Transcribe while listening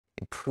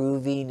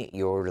improving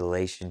your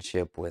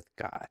relationship with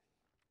God.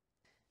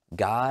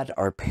 God,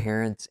 our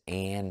parents,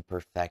 and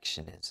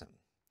perfectionism.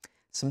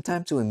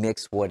 Sometimes we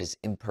mix what is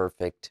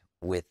imperfect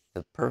with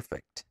the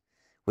perfect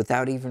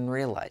without even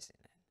realizing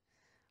it.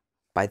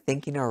 By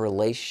thinking our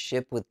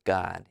relationship with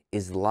God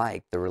is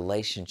like the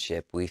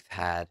relationship we've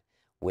had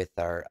with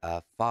our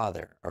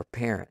father or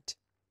parent.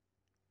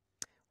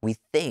 We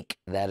think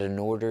that in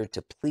order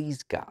to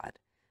please God,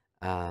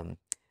 um,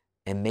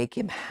 and make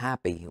him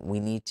happy,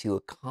 we need to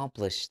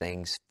accomplish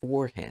things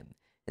for him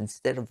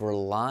instead of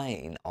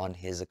relying on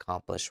his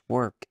accomplished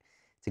work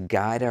to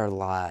guide our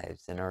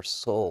lives and our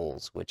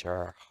souls, which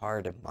are our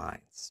heart and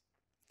minds.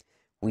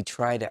 We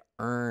try to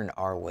earn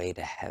our way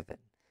to heaven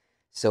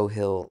so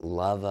he'll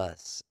love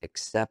us,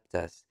 accept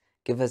us,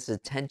 give us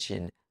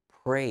attention,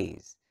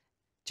 praise,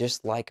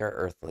 just like our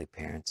earthly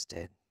parents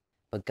did.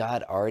 But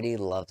God already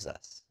loves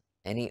us,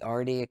 and he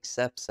already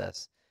accepts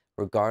us,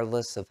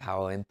 regardless of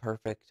how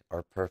imperfect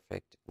or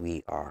perfect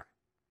we are.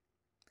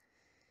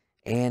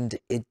 And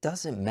it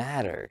doesn't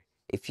matter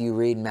if you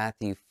read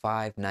Matthew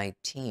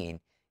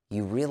 5:19,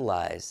 you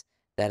realize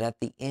that at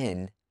the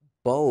end,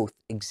 both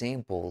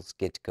examples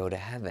get to go to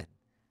heaven,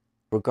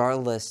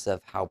 regardless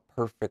of how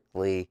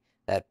perfectly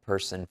that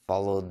person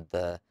followed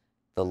the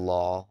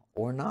law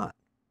or not.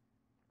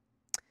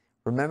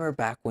 Remember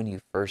back when you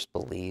first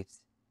believed?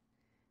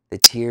 The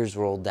tears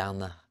rolled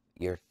down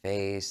your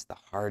face, the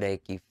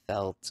heartache you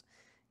felt,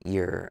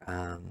 your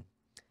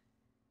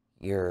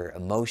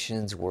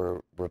emotions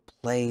were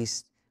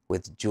replaced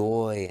with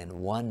joy and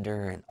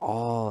wonder and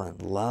awe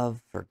and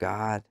love for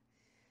God.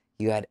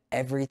 You had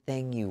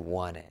everything you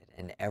wanted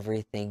and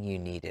everything you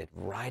needed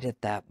right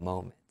at that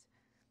moment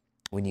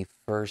when you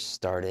first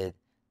started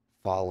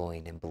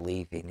following and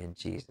believing in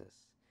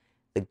Jesus.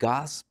 The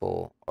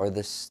gospel, or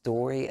the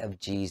story of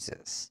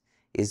Jesus,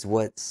 is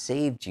what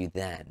saved you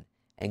then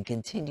and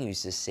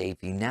continues to save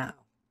you now.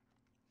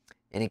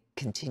 And it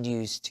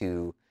continues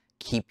to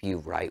keep you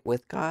right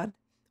with God,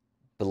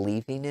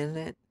 believing in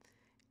it,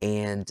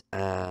 and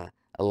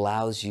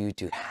allows you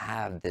to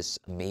have this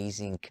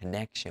amazing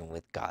connection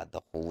with God,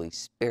 the Holy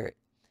Spirit.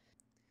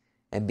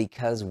 And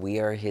because we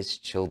are his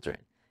children,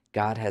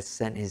 God has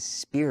sent his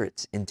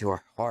spirits into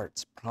our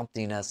hearts,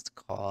 prompting us to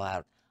call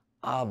out,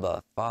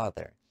 Abba,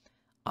 Father.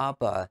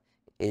 Abba,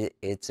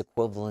 it's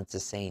equivalent to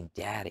saying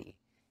daddy.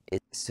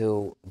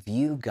 So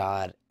view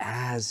God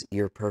as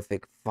your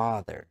perfect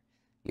father,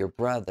 your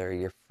brother,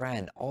 your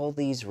friend, all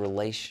these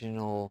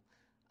relational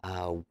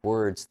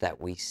words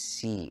that we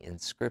see in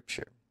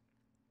Scripture.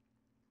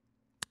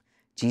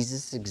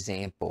 Jesus'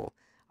 example,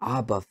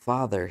 Abba,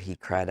 Father, he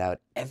cried out,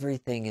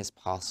 everything is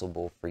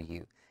possible for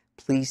you.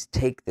 Please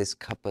take this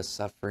cup of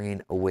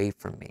suffering away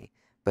from me,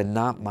 but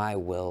not my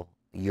will,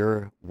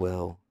 your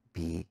will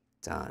be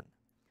done.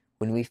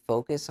 When we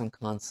focus on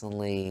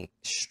constantly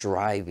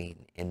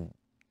striving and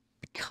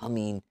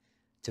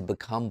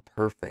become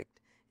perfect,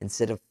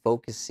 instead of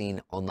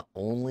focusing on the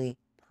only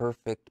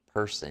perfect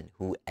person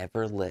who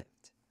ever lived,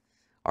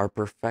 our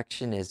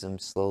perfectionism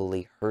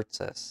slowly hurts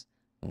us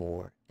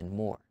more and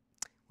more.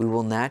 We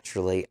will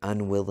naturally,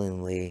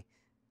 unwillingly,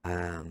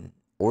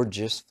 or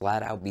just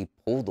flat out be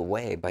pulled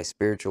away by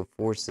spiritual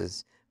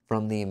forces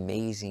from the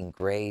amazing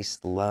grace,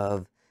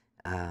 love,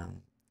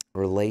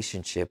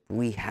 relationship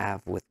we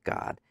have with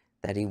God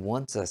that he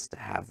wants us to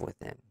have with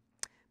him.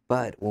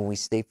 But when we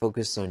stay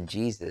focused on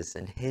Jesus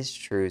and his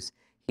truths,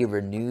 he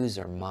renews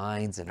our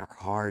minds and our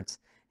hearts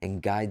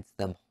and guides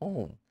them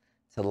home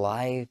to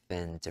life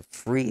and to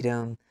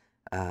freedom,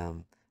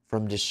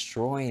 from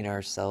destroying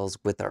ourselves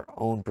with our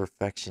own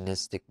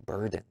perfectionistic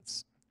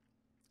burdens.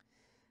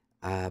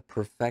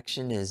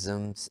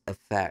 Perfectionism's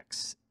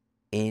effects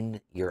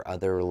in your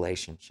other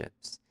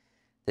relationships.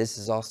 This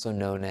is also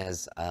known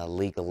as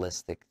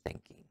legalistic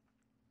thinking,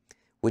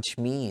 which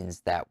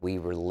means that we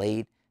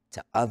relate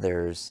to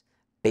others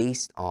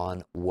based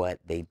on what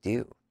they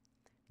do,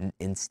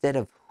 instead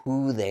of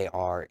who they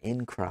are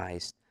in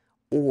Christ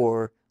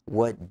or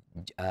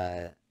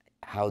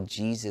how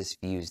Jesus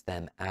views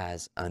them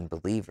as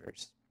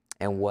unbelievers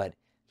and what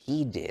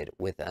he did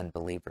with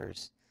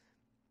unbelievers.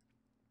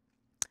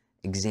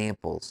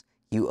 Examples: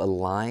 you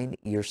align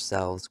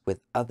yourselves with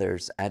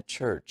others at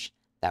church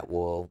that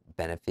will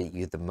benefit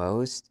you the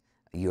most,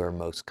 you are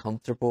most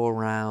comfortable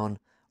around,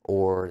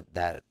 or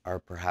that are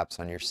perhaps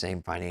on your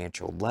same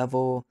financial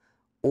level,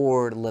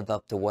 or live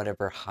up to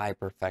whatever high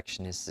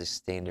perfectionistic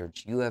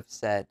standards you have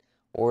set,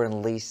 or at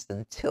least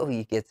until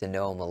you get to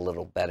know them a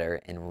little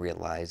better and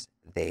realize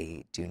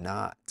they do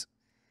not.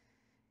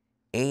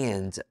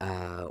 And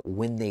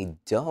when they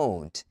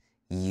don't,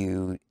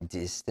 you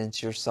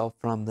distance yourself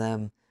from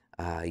them.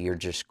 You're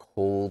just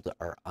cold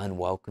or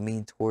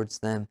unwelcoming towards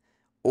them.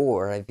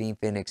 Or I've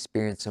even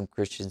experienced some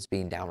Christians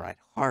being downright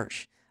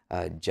harsh,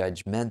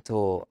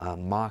 judgmental,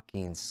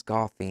 mocking,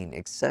 scoffing,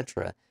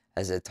 etc.,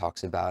 as it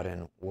talks about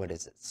in, what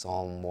is it,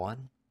 Psalm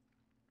 1?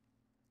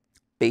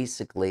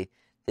 Basically,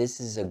 this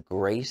is a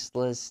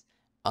graceless,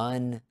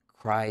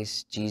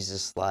 un-Christ,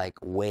 Jesus-like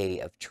way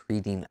of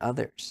treating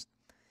others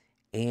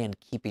and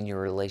keeping your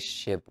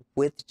relationship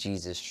with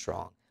Jesus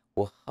strong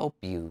will help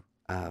you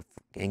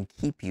and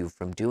keep you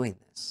from doing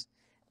this.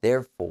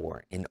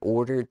 Therefore, in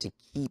order to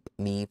keep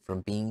me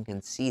from being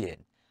conceited,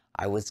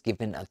 I was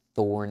given a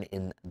thorn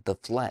in the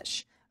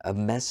flesh, a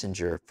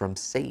messenger from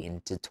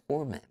Satan to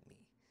torment me.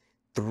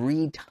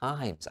 3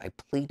 times I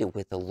pleaded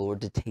with the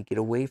Lord to take it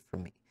away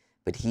from me,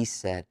 but he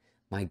said,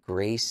 "My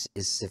grace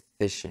is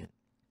sufficient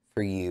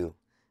for you,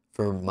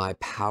 for my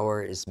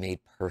power is made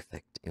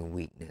perfect in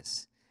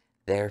weakness.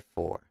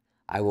 Therefore,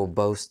 I will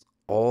boast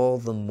all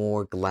the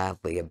more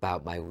gladly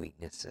about my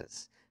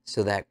weaknesses,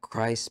 so that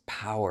Christ's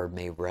power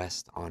may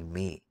rest on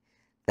me.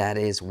 That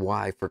is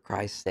why, for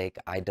Christ's sake,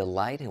 I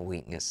delight in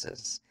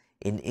weaknesses,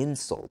 in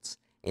insults,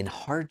 in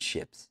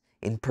hardships,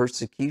 in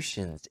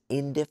persecutions,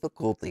 in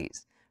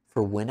difficulties.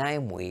 For when I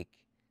am weak,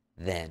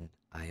 then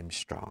I am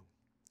strong."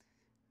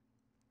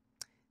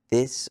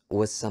 This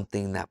was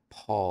something that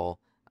Paul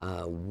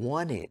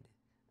wanted,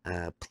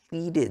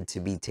 pleaded to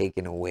be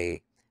taken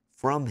away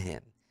from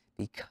him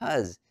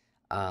because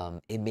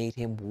it made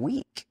him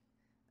weak.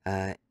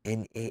 And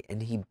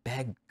he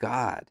begged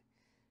God,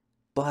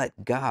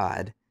 but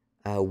God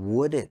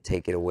wouldn't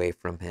take it away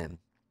from him,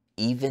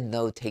 even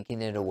though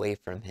taking it away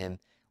from him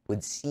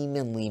would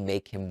seemingly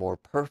make him more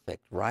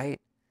perfect,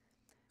 right?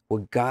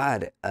 What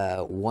God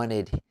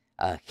wanted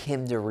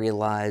him to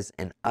realize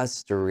and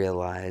us to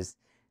realize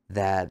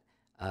that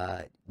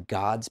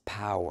God's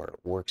power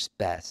works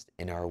best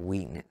in our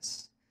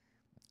weakness.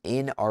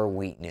 In our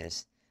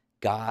weakness,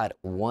 God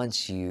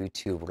wants you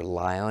to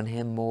rely on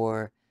Him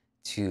more,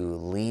 to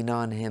lean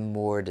on Him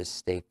more, to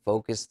stay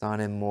focused on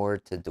Him more,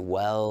 to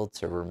dwell,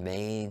 to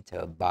remain,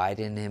 to abide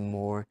in Him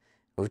more,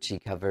 which He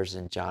covers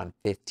in John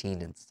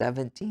 15 and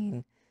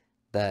 17,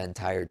 the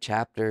entire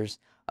chapters.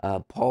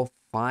 Paul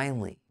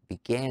finally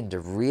began to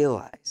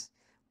realize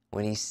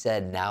when he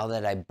said, "Now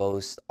that I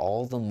boast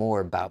all the more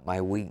about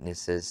my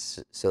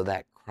weaknesses, so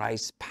that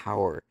Christ's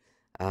power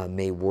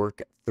may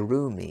work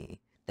through me,"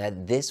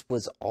 that this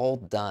was all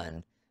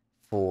done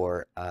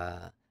for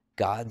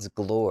God's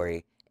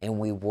glory, and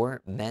we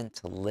weren't meant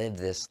to live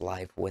this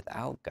life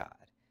without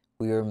God.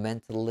 We were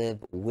meant to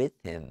live with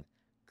Him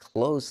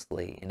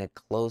closely in a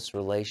close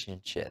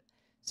relationship,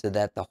 so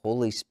that the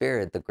Holy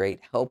Spirit, the great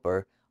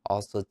helper,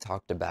 also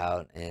talked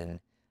about in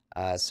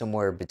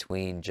somewhere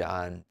between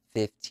John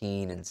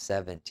 15 and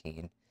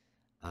 17,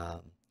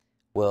 um,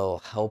 will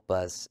help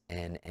us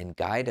and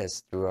guide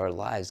us through our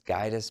lives,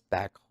 guide us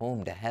back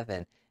home to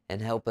heaven,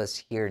 and help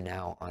us here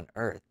now on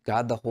earth.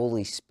 God, the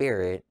Holy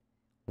Spirit,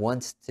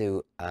 wants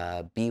to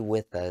be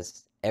with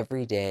us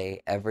every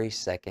day, every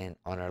second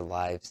on our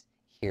lives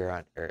here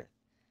on earth,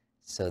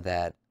 so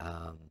that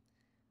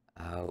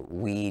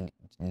we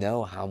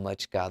know how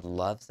much God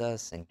loves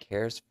us and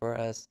cares for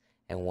us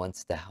and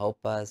wants to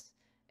help us,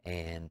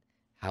 and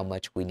how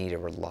much we need to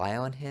rely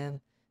on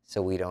Him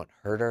so we don't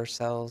hurt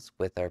ourselves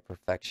with our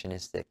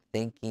perfectionistic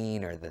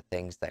thinking or the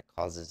things that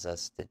causes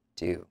us to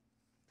do.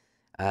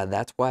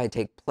 That's why I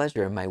take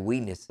pleasure in my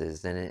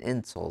weaknesses and in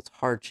insults,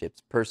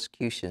 hardships,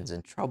 persecutions,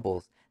 and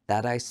troubles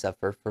that I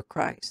suffer for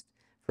Christ.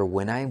 For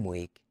when I am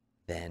weak,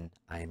 then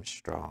I am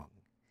strong.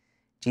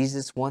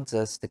 Jesus wants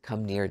us to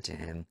come near to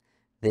Him.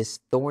 This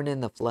thorn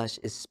in the flesh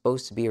is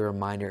supposed to be a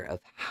reminder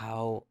of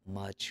how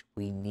much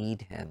we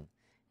need Him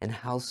and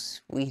how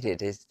sweet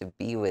it is to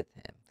be with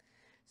Him.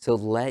 So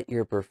let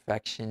your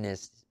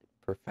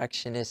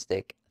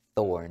perfectionistic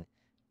thorn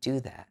do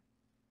that.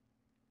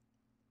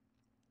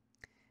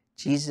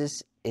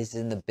 Jesus is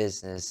in the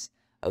business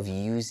of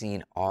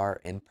using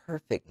our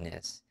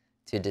imperfectness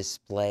to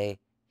display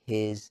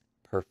His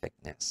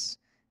perfectness.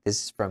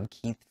 This is from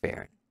Keith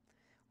Farron.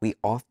 We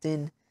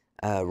often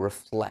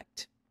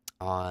reflect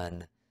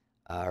on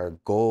our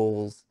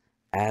goals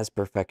as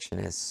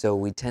perfectionists, so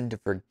we tend to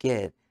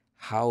forget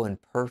how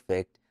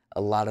imperfect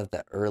a lot of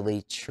the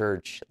early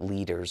church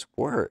leaders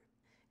were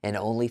and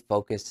only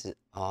focus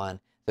on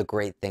the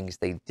great things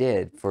they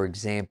did. For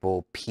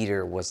example,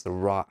 Peter was the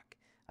rock.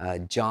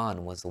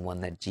 John was the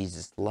one that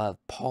Jesus loved.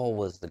 Paul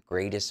was the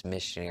greatest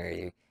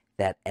missionary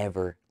that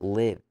ever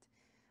lived.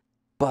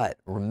 But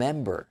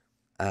remember,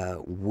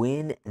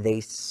 when they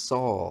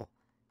saw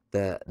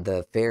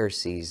the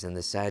Pharisees and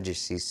the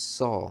Sadducees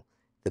saw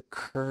the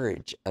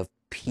courage of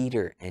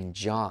Peter and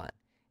John,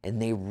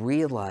 and they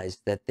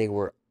realized that they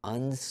were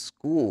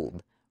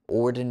unschooled,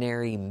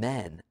 ordinary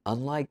men,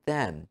 unlike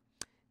them,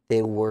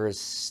 they were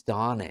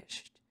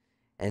astonished,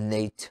 and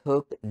they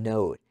took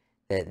note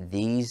that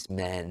these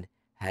men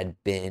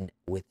had been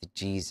with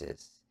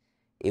Jesus.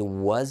 It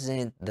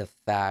wasn't the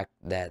fact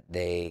that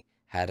they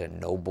had a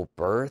noble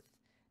birth,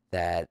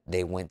 that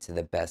they went to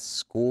the best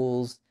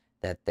schools,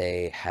 that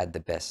they had the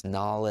best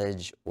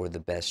knowledge or the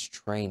best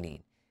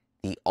training.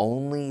 The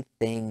only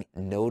thing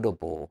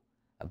notable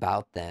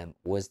about them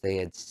was they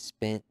had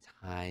spent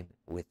time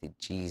with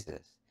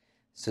Jesus.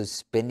 So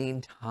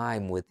spending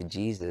time with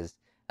Jesus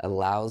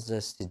allows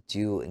us to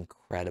do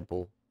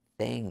incredible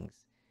things,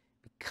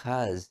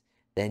 because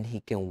then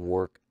He can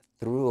work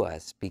through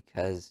us,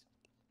 because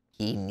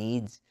He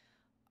needs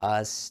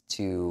us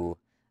to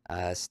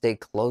stay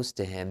close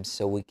to Him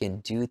so we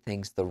can do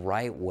things the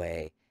right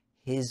way,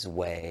 his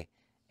way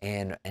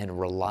and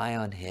rely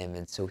on him,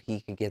 and so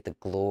he could get the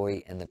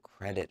glory and the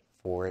credit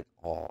for it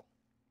all.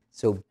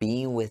 So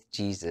being with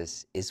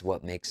Jesus is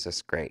what makes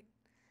us great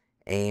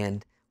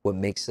and what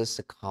makes us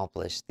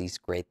accomplish these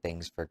great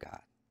things for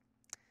God.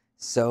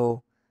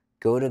 So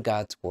go to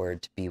God's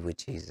word to be with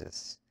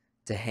Jesus,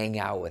 to hang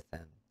out with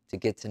him, to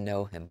get to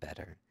know him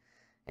better,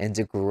 and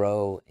to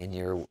grow in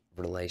your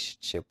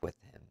relationship with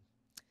him.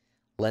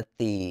 Let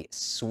the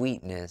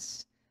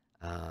sweetness,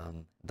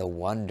 the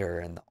wonder,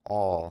 and the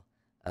awe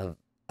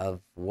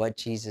of what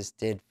Jesus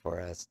did for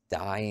us,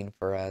 dying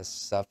for us,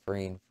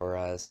 suffering for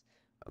us,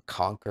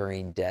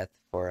 conquering death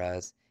for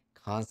us,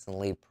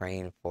 constantly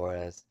praying for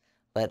us.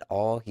 Let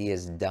all he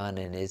has done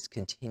and is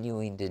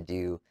continuing to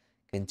do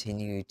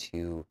continue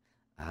to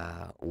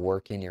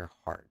work in your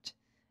heart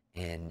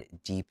and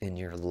deepen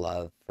your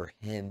love for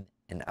him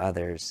and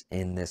others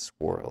in this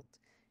world.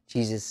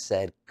 Jesus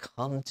said,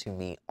 "Come to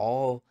me,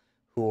 all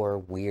who are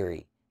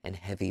weary and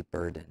heavy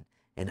burdened,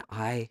 and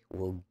I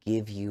will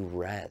give you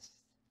rest."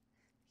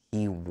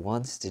 He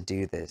wants to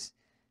do this.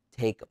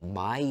 Take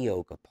my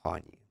yoke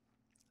upon you.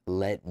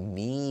 Let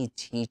me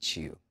teach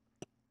you,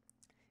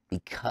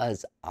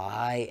 because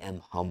I am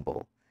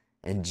humble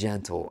and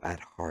gentle at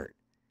heart,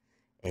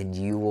 and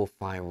you will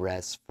find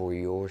rest for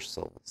your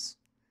souls,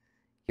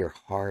 your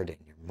heart,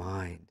 and your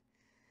mind.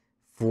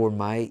 For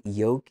my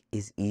yoke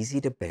is easy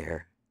to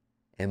bear,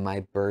 and my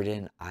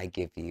burden I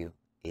give you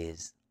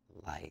is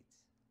light.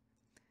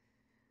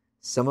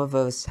 Some of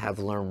us have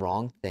learned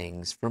wrong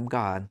things from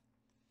God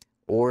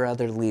or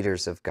other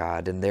leaders of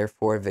God, and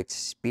therefore have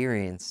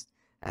experienced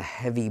a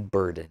heavy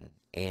burden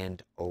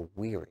and are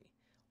weary.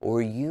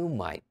 Or you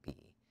might be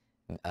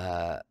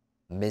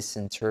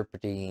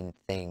misinterpreting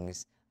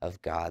things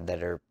of God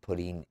that are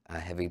putting a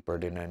heavy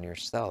burden on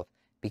yourself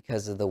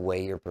because of the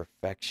way your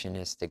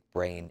perfectionistic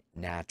brain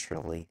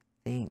naturally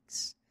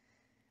thinks.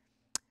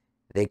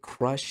 They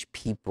crush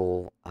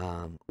people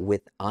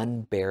with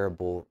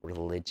unbearable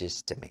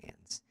religious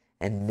demands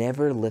and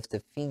never lift a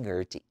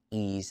finger to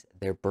ease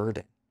their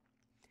burden.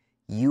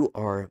 You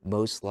are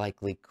most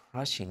likely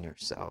crushing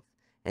yourself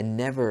and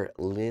never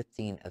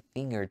lifting a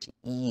finger to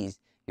ease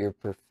your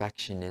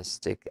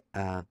perfectionistic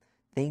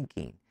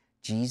thinking.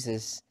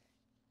 Jesus,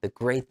 the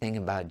great thing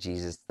about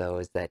Jesus, though,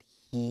 is that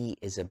he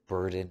is a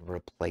burden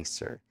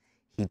replacer.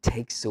 He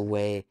takes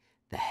away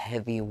the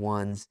heavy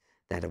ones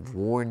that have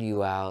worn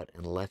you out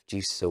and left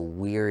you so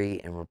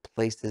weary and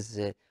replaces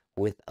it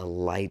with a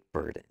light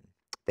burden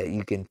that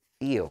you can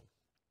feel.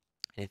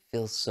 And it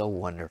feels so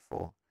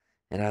wonderful.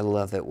 And I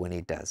love it when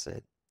he does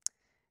it.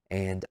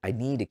 And I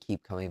need to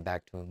keep coming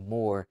back to him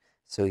more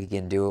so he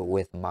can do it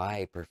with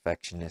my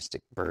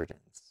perfectionistic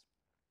burdens.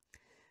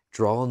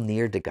 Draw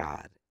near to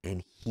God,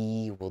 and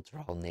he will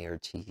draw near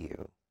to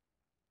you.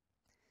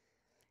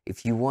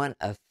 If you want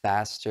a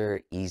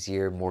faster,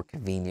 easier, more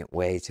convenient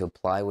way to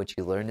apply what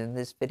you learned in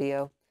this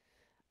video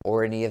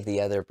or any of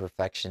the other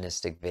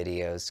perfectionistic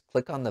videos,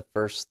 click on the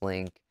first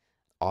link.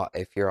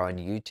 If you're on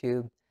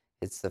YouTube,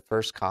 it's the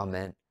first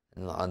comment,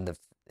 and on the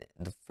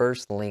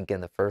first link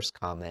in the first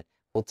comment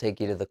will take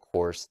you to the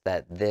course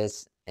that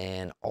this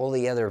and all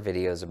the other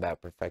videos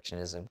about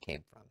perfectionism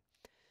came from.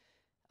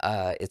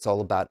 It's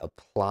all about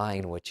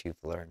applying what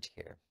you've learned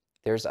here.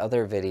 There's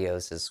other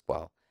videos as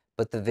well,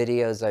 but the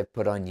videos I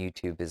put on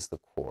YouTube is the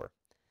core.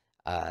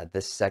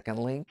 The second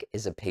link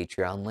is a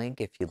Patreon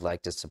link if you'd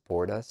like to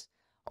support us.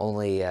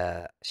 Only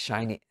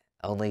 $7,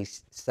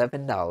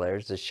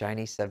 a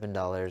shiny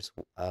 $7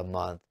 a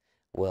month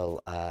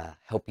will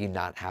help you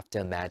not have to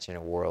imagine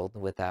a world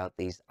without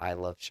these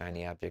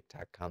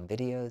iloveshinyobject.com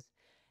videos,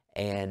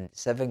 and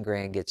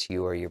 $7,000 gets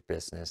you or your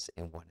business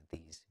in one of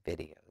these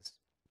videos.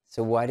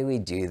 So why do we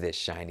do this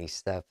shiny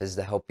stuff? Is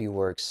to help you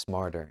work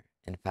smarter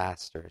and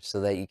faster so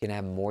that you can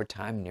have more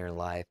time in your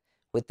life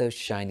with those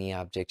shiny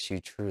objects you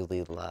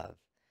truly love.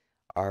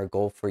 Our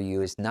goal for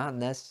you is not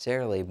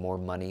necessarily more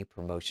money,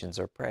 promotions,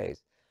 or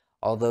praise,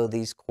 although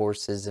these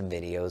courses and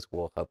videos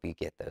will help you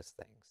get those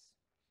things.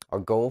 Our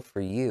goal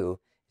for you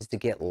is to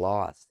get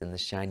lost in the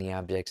shiny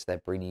objects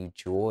that bring you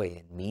joy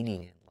and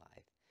meaning in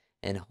life,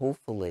 and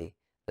hopefully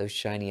those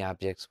shiny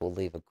objects will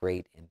leave a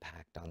great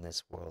impact on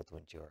this world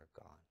when you are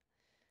gone.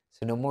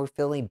 So no more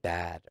feeling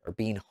bad or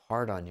being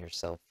hard on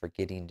yourself for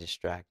getting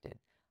distracted.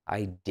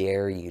 I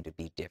dare you to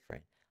be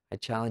different. I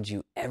challenge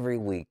you every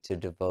week to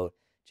devote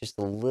just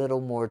a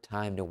little more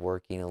time to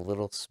working a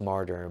little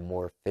smarter and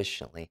more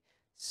efficiently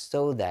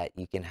so that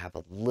you can have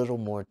a little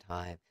more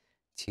time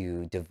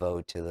to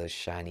devote to those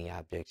shiny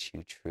objects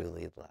you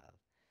truly love.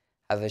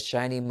 Have a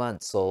shiny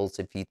month, souls.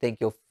 If you think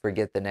you'll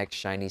forget the next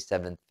shiny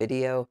 7th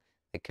video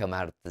that come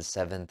out at the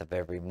 7th of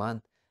every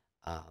month,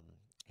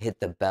 hit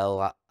the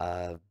bell,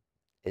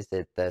 is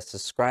it the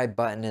subscribe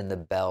button and the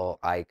bell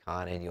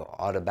icon, and you'll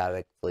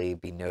automatically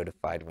be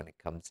notified when it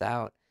comes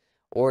out.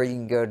 Or you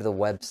can go to the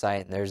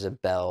website and there's a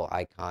bell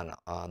icon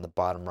on the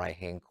bottom right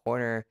hand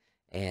corner,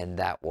 and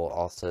that will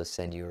also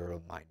send you a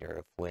reminder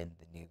of when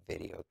the new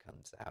video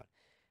comes out.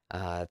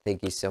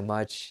 Thank you so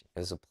much. It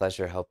was a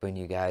pleasure helping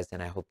you guys,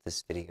 and I hope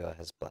this video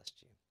has blessed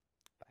you.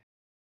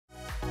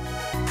 Bye.